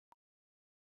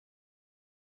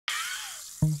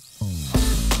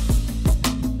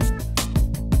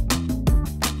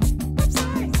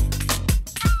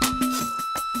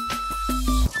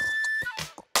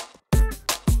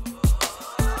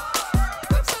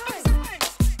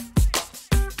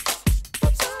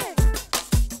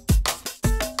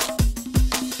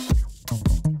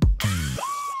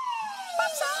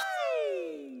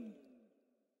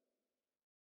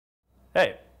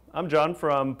Hey, I'm John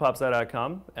from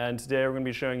PopSci.com, and today we're going to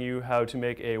be showing you how to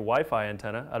make a Wi-Fi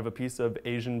antenna out of a piece of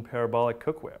Asian parabolic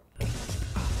cookware.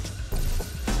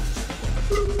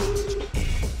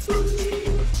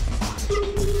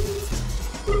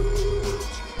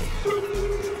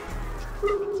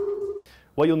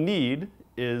 What you'll need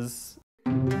is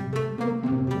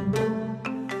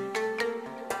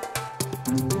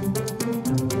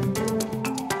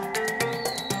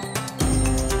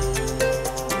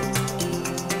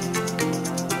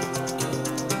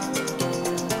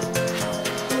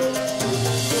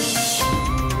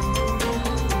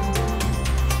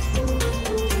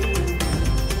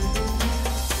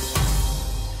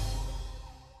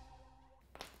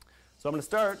So I'm going to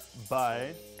start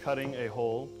by cutting a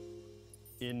hole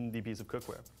in the piece of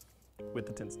cookware with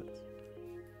the tin snips.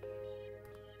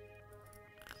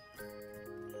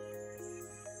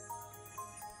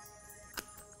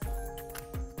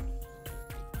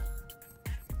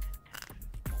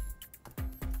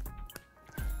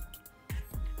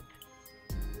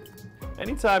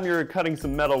 Anytime you're cutting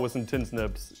some metal with some tin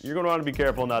snips, you're going to want to be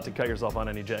careful not to cut yourself on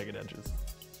any jagged edges.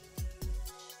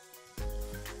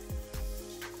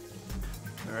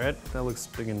 All right, that looks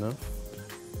big enough.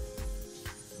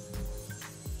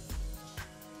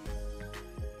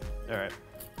 All right.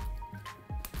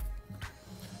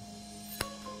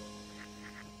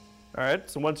 All right,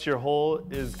 so once your hole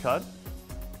is cut,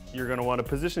 you're going to want to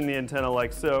position the antenna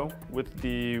like so with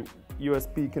the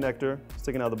USB connector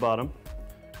sticking out the bottom.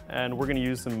 And we're going to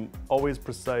use some always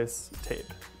precise tape.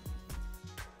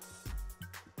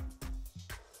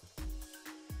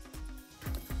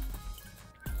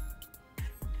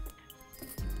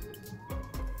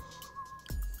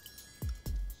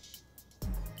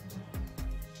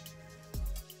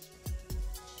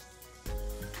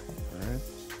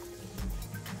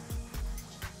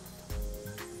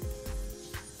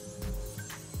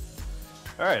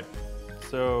 All right,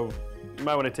 so you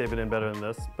might want to tape it in better than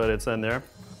this, but it's in there.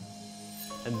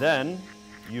 And then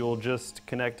you'll just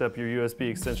connect up your USB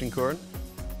extension cord.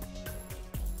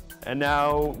 And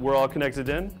now we're all connected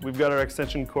in. We've got our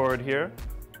extension cord here,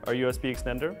 our USB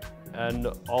extender, and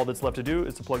all that's left to do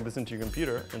is to plug this into your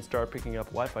computer and start picking up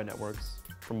Wi-Fi networks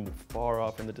from far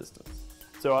off in the distance.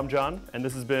 So I'm John, and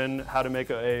this has been how to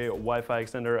make a Wi-Fi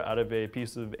extender out of a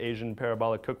piece of Asian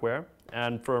parabolic cookware.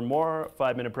 And for more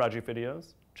 5-minute project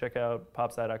videos, check out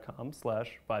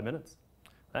popsci.com/5minutes.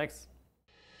 Thanks.